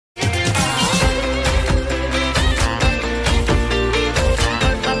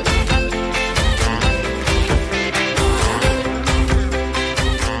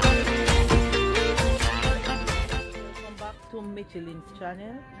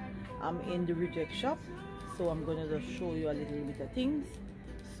I'm in the reject shop, so I'm gonna just show you a little bit of things.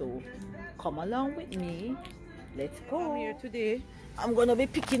 So come along with me, let's go. I'm here today. I'm gonna be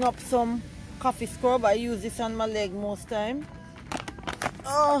picking up some coffee scrub. I use this on my leg most time.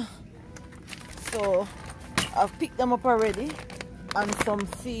 So I've picked them up already, and some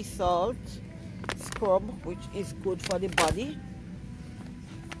sea salt scrub, which is good for the body.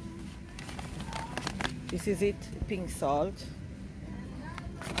 This is it, pink salt.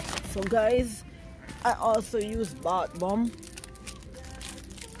 So guys, I also use bath bomb.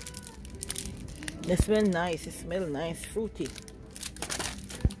 They smell nice, it smells nice, fruity.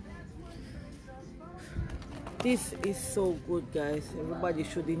 This is so good, guys. Everybody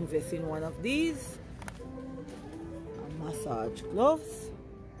should invest in one of these. And massage gloves.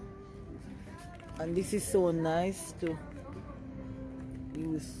 And this is so nice to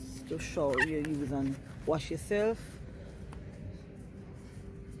use to shower, you use and wash yourself.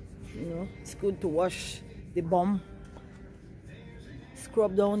 You know, it's good to wash the bum,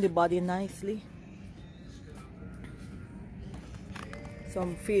 scrub down the body nicely.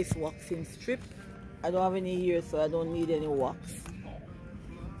 Some face waxing strip. I don't have any here, so I don't need any wax.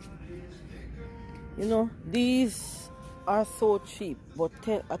 You know, these are so cheap, but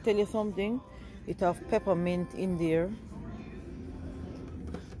I tell you something, it have peppermint in there.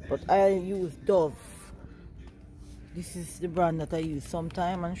 But I use Dove. This is the brand that I use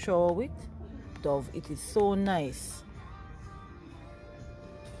sometime and shower with. Dove. It is so nice.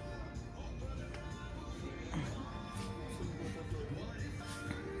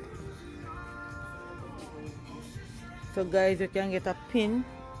 So guys, you can get a pin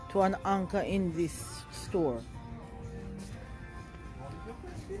to an anchor in this store.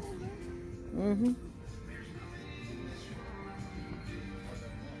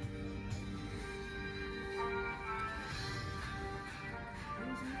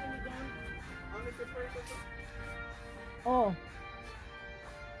 Oh,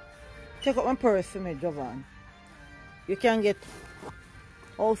 check out my purse for me, Jovan. You can get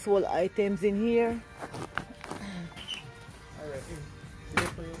household items in here.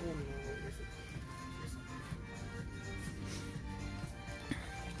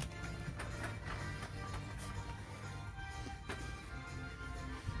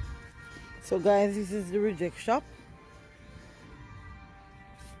 So guys, this is the reject shop.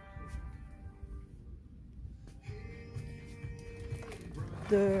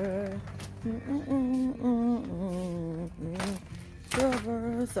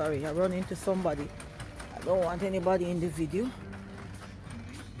 Sorry, I run into somebody. I don't want anybody in the video.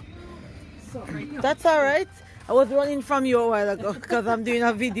 Sorry. That's alright. I was running from you a while ago because I'm doing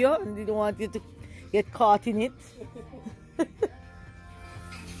a video and didn't want you to get caught in it.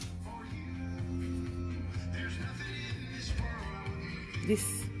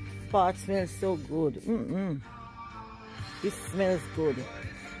 This part smells so good. This smells good.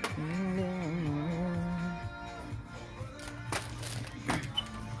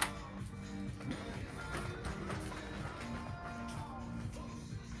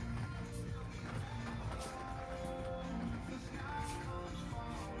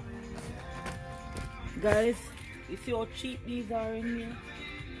 Guys, you see how cheap these are in here?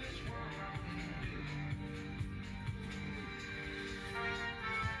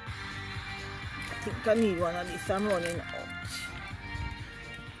 I think I need one of these. I'm running out.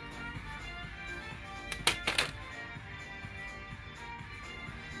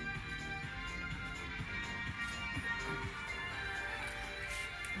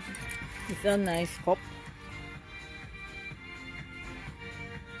 It's a nice cup.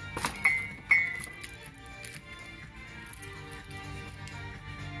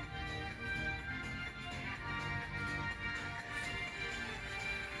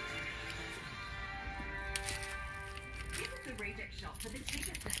 Reject shop for the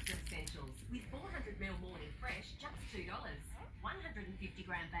cheapest nuts and essentials with 400ml morning fresh just $2,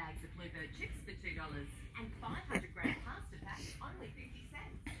 150-gram bags of bluebird chips for $2, and 500-gram pasta pack only 50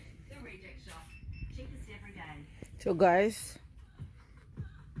 cents. The Reject shop, cheapest every day. So guys,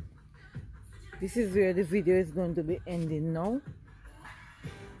 this is where the video is going to be ending now.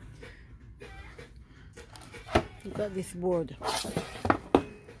 Look at this board.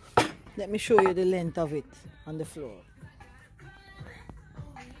 Let me show you the length of it on the floor.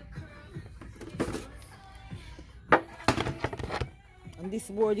 And this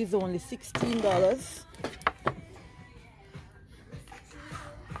board is only $16.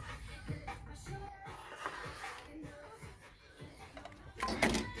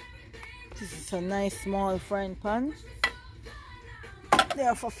 This is a nice small frying pan. They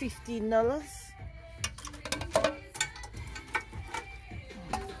are for $15.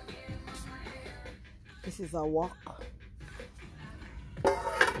 This is a wok.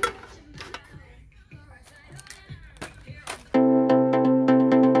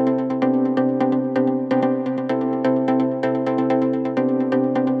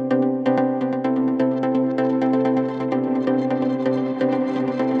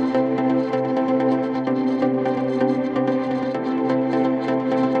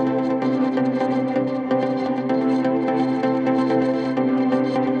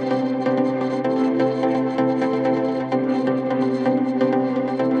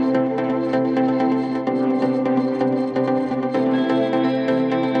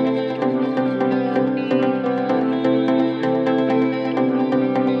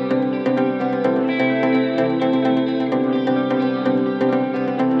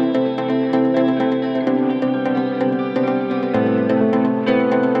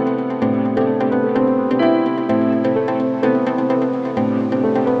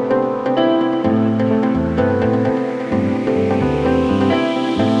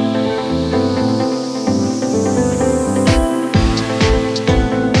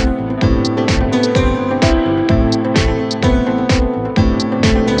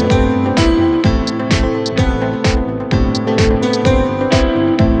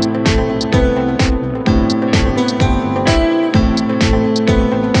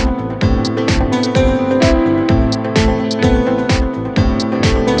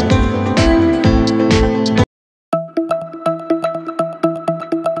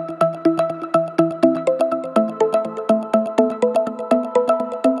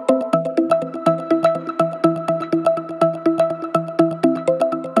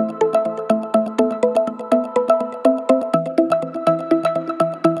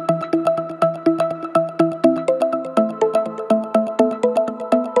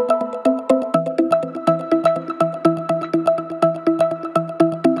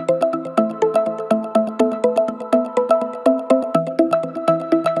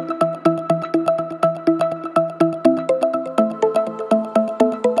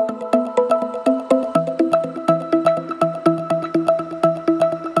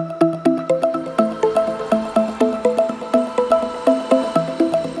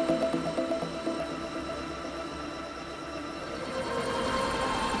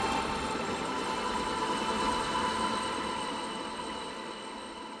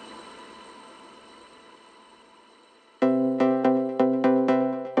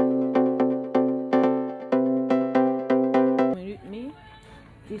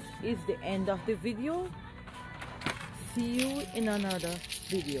 This is the end of the video. See you in another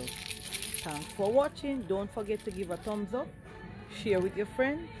video. Thanks for watching. Don't forget to give a thumbs up, share with your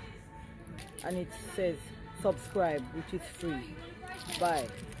friends, and it says subscribe, which is free. Bye.